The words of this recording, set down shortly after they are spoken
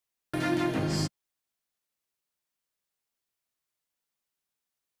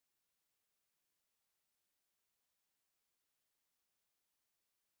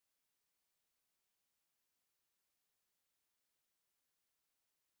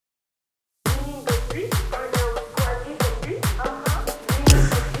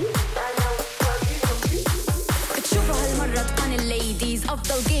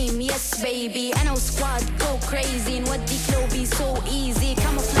أفضل جيم يس بيبي. أنا وسكواد جو كريزي نودي كلوبي سو ايزي.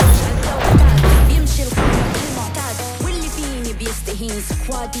 كاموفلاج الأوتاد بيمشي الخطة المعتاد واللي فيني بيستهين.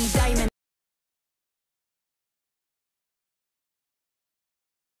 سكوادي دايما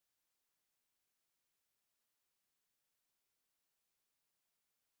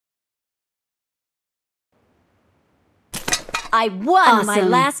I won my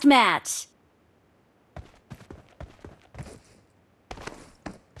last match.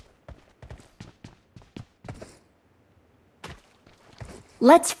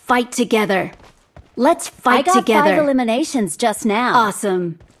 Let's fight together. Let's fight together. I got 5 eliminations just now.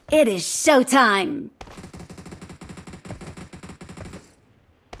 Awesome. It is showtime.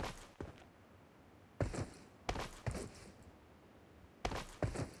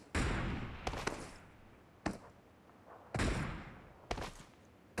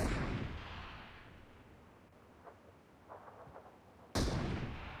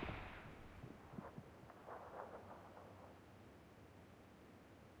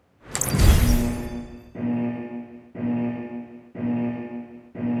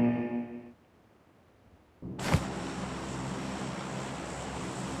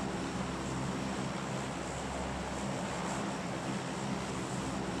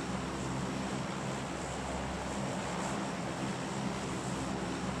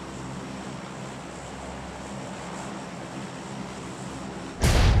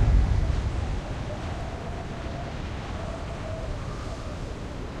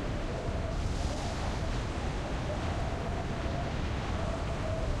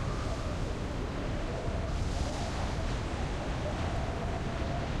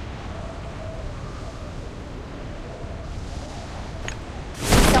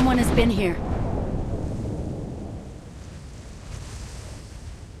 Someone has been here.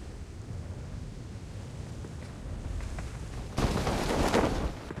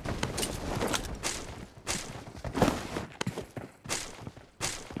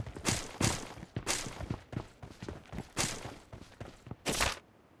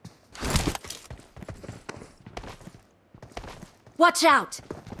 Watch out!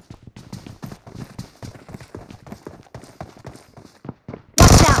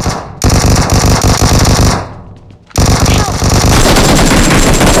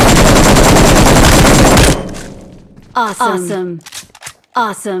 Awesome.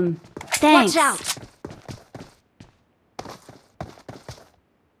 Awesome. Thanks. Watch out.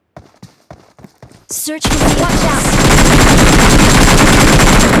 Search for me. Watch out.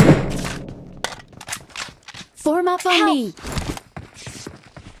 Form up on me.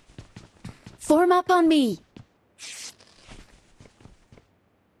 Form up on me.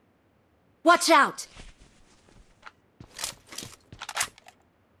 Watch out.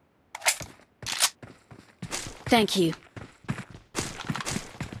 Thank you.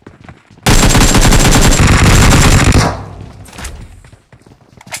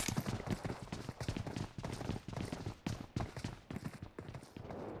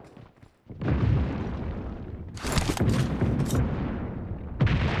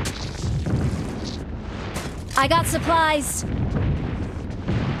 I got supplies.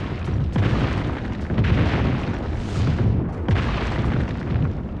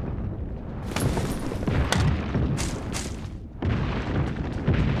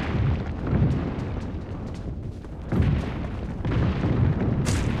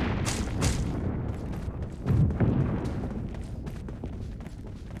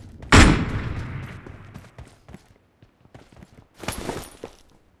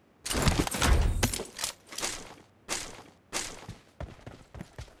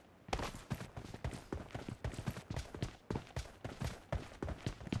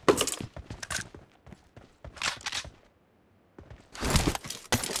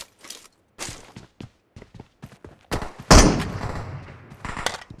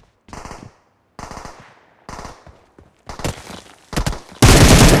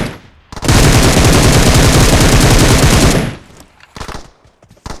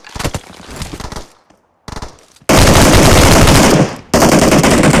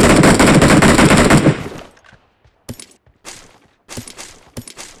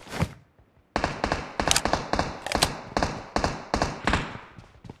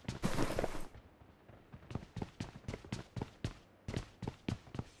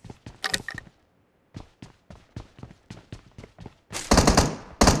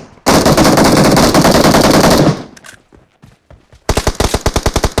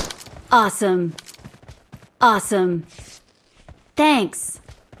 Awesome. Awesome. Thanks.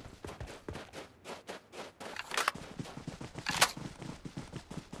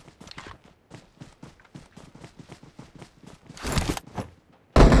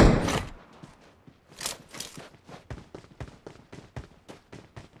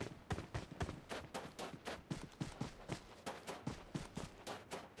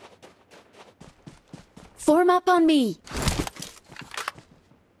 Form up on me.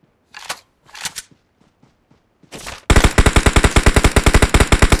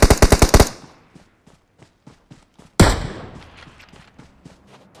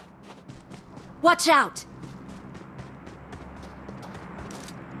 Watch out!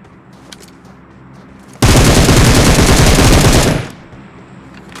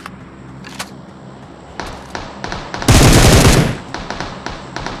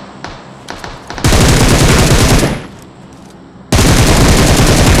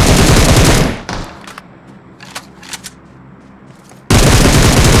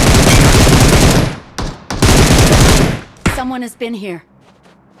 Someone has been here.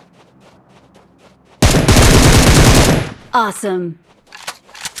 Awesome.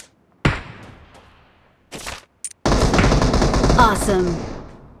 Awesome.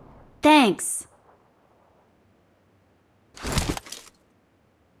 Thanks.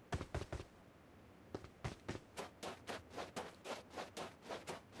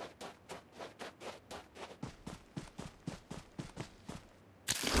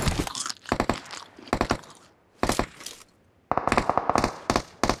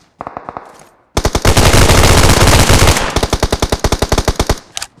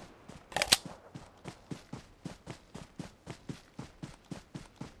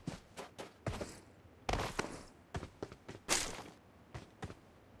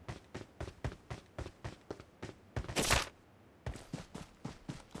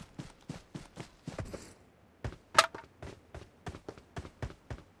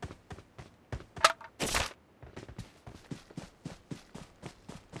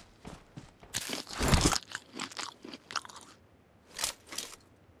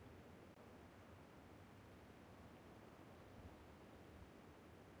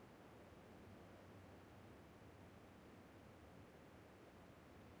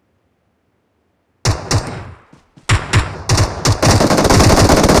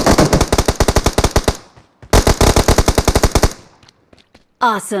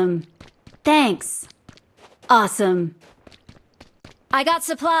 Awesome. Thanks. Awesome. I got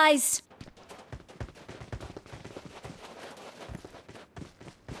supplies.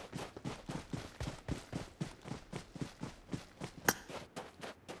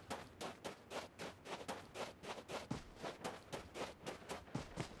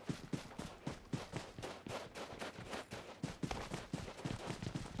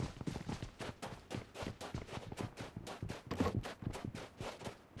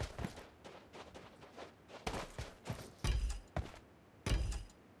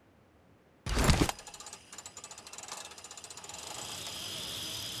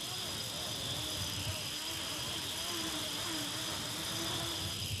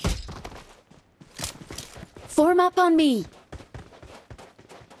 Form up on me.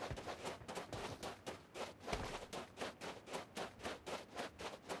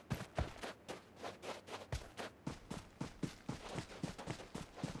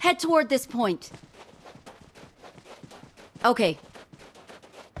 Head toward this point. Okay.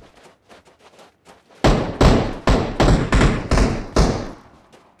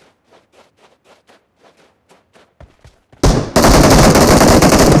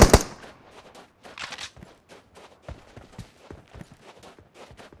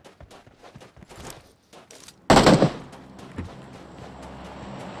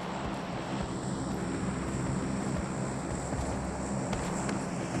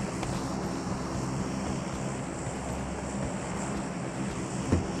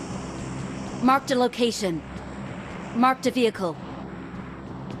 Marked a location. Marked a vehicle.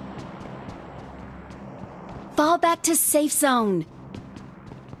 Fall back to safe zone.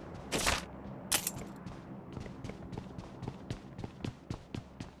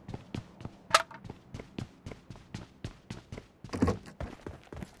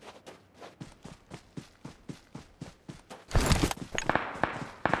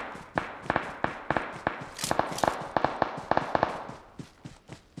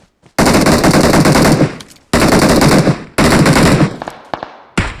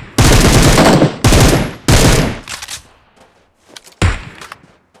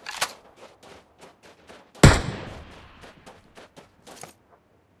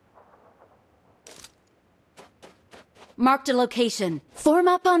 Marked a location. Form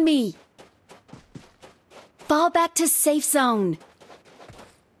up on me. Fall back to safe zone.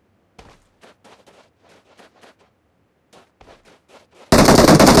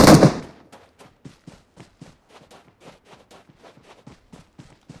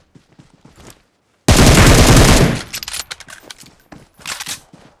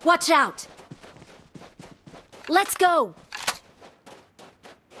 Watch out! Let's go!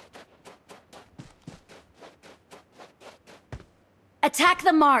 Attack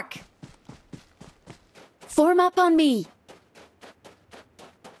the mark! Form up on me!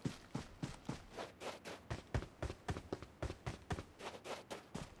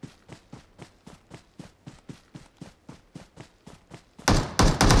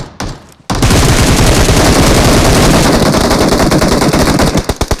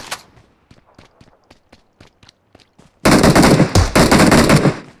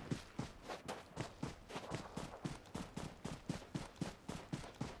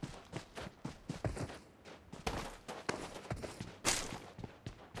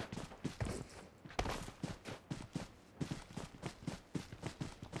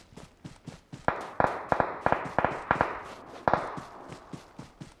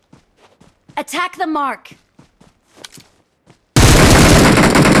 Attack the mark!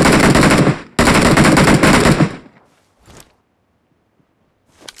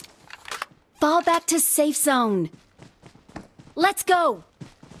 Fall back to safe zone. Let's go!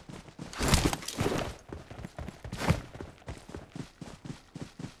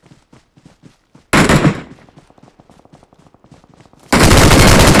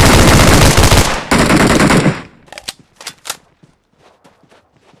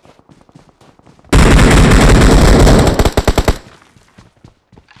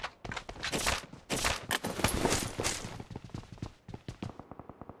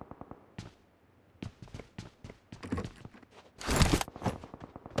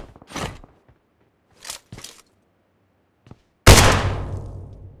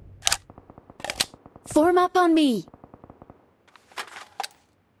 Form up on me!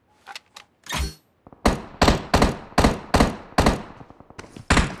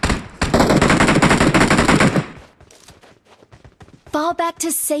 Fall back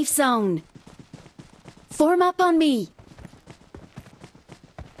to safe zone. Form up on me!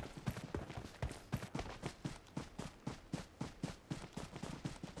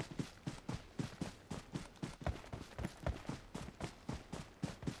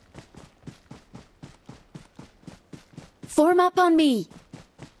 Form up on me!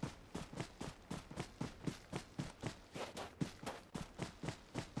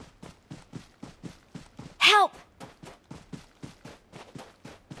 Help!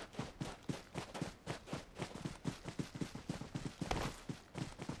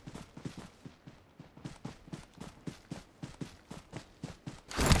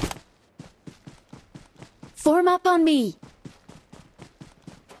 Form up on me!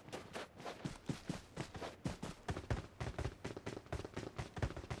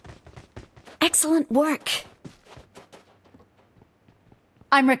 Excellent work.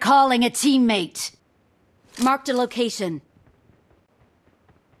 I'm recalling a teammate. Marked a location.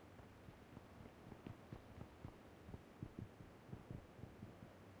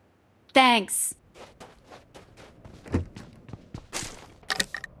 Thanks.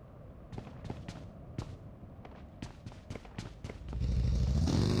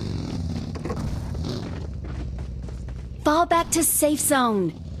 Fall back to safe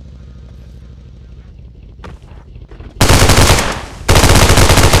zone.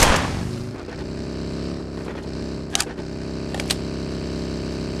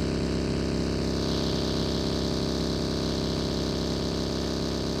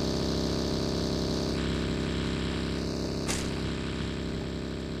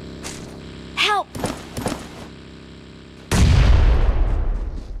 Help!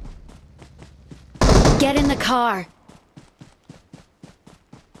 Get in the car.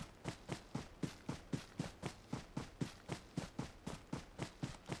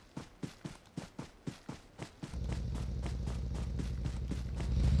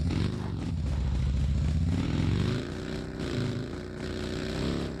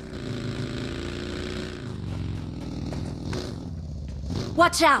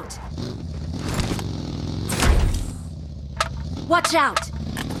 Watch out! Watch out!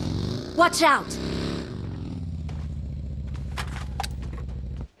 Watch out!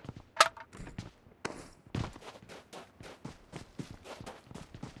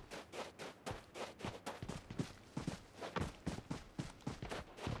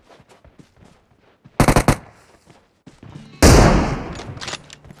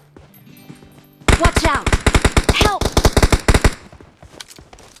 Watch out! Help!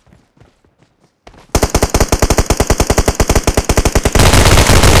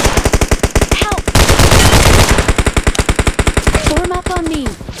 Help! Form up on me.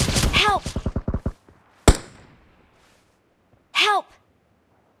 Help! Help!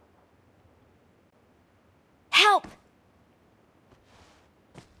 Help!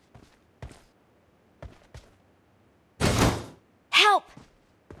 Help!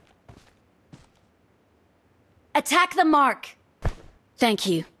 Attack the mark! Thank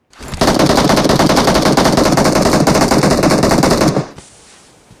you.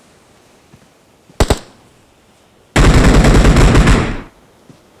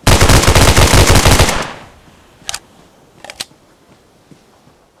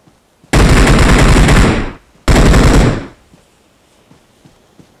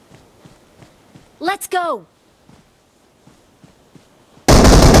 Let's go!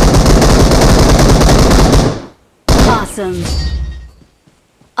 Awesome.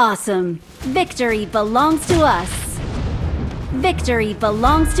 Awesome. Victory belongs to us. Victory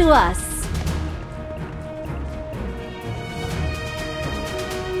belongs to us.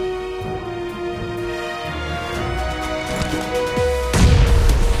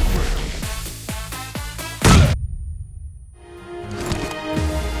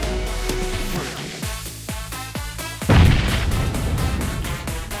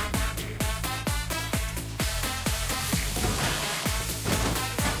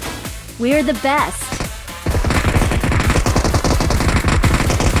 We're the best.